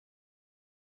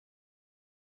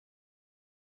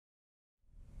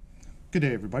Good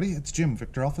day everybody, it's Jim,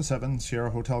 Victor Alpha 7, Sierra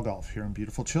Hotel Golf here in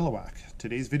beautiful Chilliwack.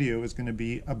 Today's video is going to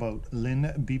be about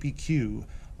LinBPQ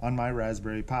on my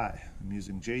Raspberry Pi. I'm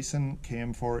using Jason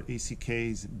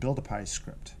KM4ACK's Build-A-Pi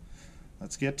script.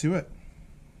 Let's get to it.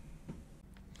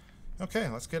 Okay,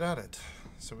 let's get at it.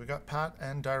 So we got Pat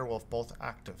and Direwolf both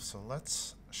active, so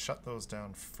let's shut those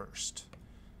down first.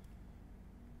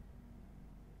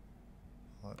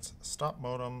 Let's stop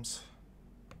modems.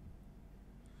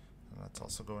 And let's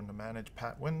also go into Manage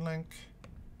Pat WinLink,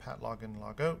 Pat Login,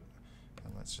 Log Out,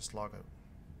 and let's just log out.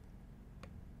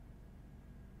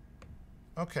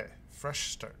 Okay,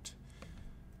 fresh start.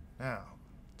 Now,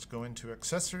 let's go into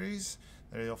Accessories.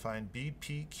 There you'll find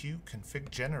BPQ Config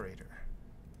Generator.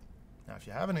 Now, if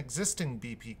you have an existing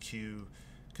BPQ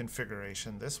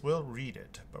configuration, this will read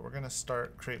it, but we're going to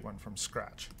create one from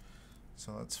scratch.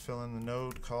 So let's fill in the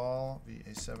node call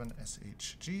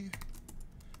VA7SHG.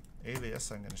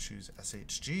 Alias, I'm going to choose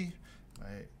SHG.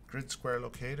 My grid square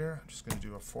locator, I'm just going to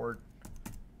do a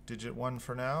 4-digit one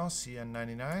for now,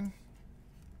 CN99.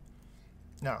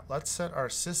 Now, let's set our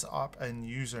sysop and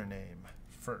username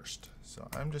first. So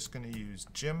I'm just going to use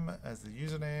Jim as the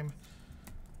username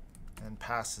and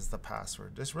pass as the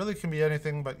password. This really can be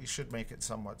anything, but you should make it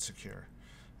somewhat secure.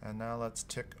 And now let's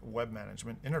tick Web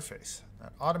Management Interface.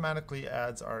 That automatically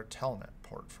adds our Telnet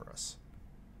port for us.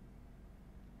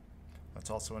 Let's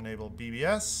also enable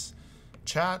BBS,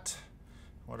 chat,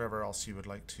 whatever else you would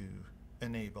like to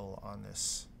enable on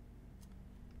this.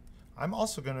 I'm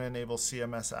also going to enable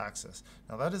CMS access.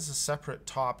 Now that is a separate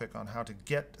topic on how to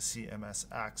get CMS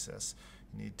access.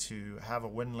 You need to have a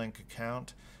WinLink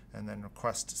account and then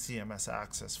request CMS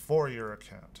access for your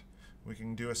account. We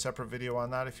can do a separate video on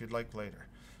that if you'd like later.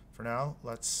 For now,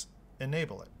 let's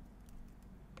enable it.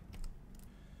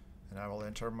 And I will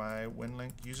enter my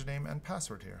WinLink username and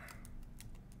password here.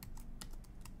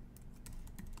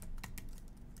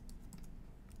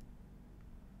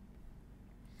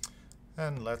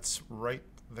 And let's write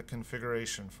the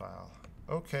configuration file.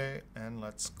 Okay, and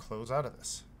let's close out of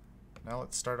this. Now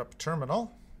let's start up a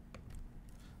terminal.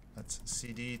 Let's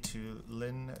cd to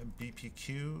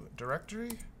LinBPQ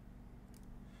directory.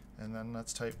 And then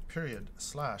let's type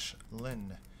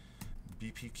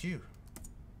 /LinBPQ.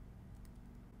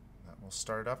 That will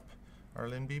start up our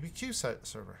LinBPQ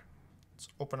server. Let's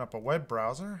open up a web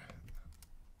browser,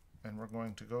 and we're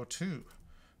going to go to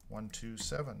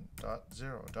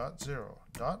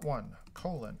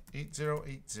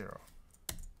 127.0.0.1:8080,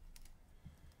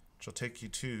 which will take you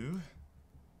to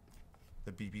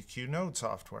the BPQ node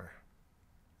software.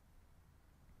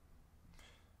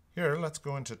 Here, let's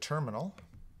go into Terminal.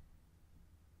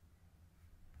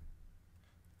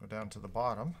 Go down to the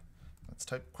bottom. Let's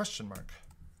type question mark.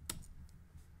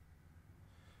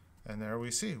 And there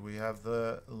we see we have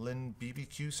the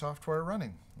LinBPQ software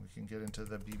running. We can get into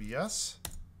the BBS.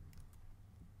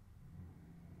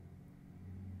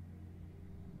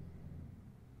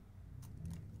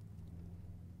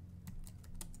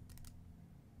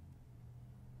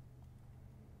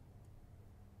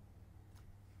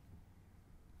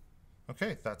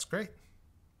 Okay, that's great.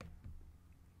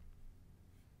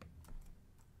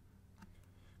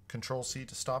 Control C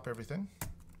to stop everything.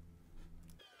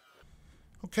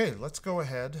 Okay, let's go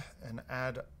ahead and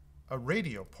add a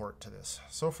radio port to this.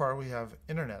 So far we have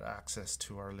internet access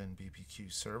to our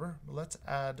LinBPQ server. Let's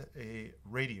add a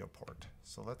radio port.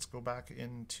 So let's go back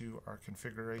into our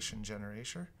configuration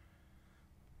generator.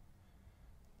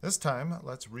 This time,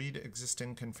 let's read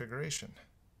existing configuration.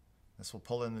 This will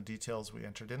pull in the details we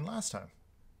entered in last time.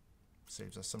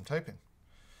 Saves us some typing.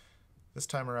 This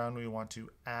time around, we want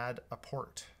to add a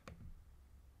port.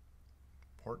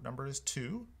 Port number is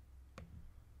 2.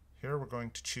 Here we're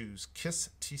going to choose KISS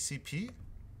TCP.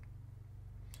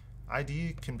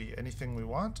 ID can be anything we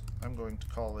want. I'm going to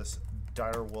call this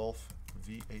Direwolf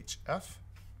VHF.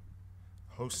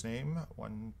 Hostname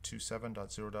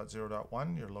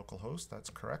 127.0.0.1, your local host,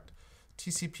 that's correct.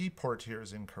 TCP port here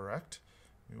is incorrect.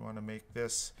 We want to make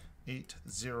this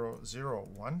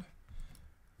 8001,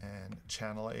 and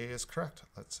channel A is correct.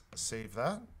 Let's save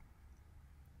that,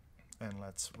 and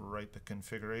let's write the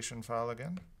configuration file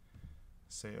again.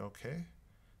 Say OK.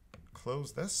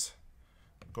 Close this.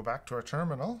 Go back to our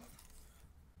terminal.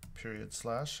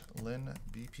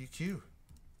 /LinBPQ.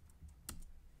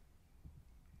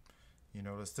 You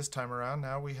notice this time around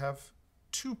now we have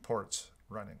 2 ports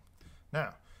running.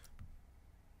 Now,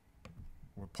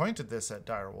 we pointed this at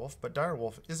Direwolf, but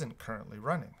Direwolf isn't currently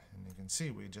running. And you can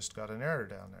see we just got an error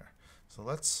down there. So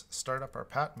let's start up our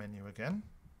PAT menu again.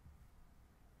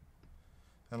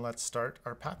 And let's start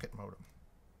our packet modem.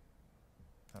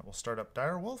 That will start up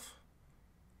Direwolf.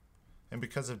 And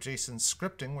because of Jason's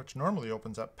scripting, which normally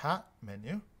opens up PAT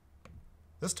menu,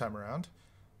 this time around,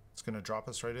 it's going to drop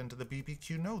us right into the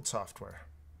BPQ node software.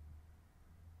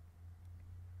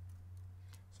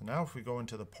 So now if we go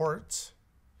into the ports,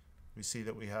 we see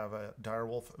that we have a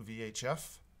Direwolf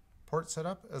VHF port set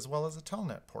up as well as a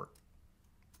Telnet port.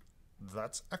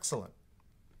 That's excellent.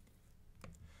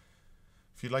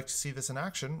 If you'd like to see this in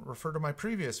action, refer to my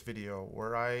previous video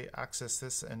where I access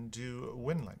this and do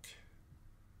WinLink.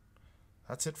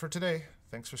 That's it for today.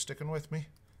 Thanks for sticking with me.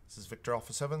 This is Victor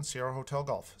Alpha 7, Sierra Hotel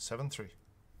Golf 73.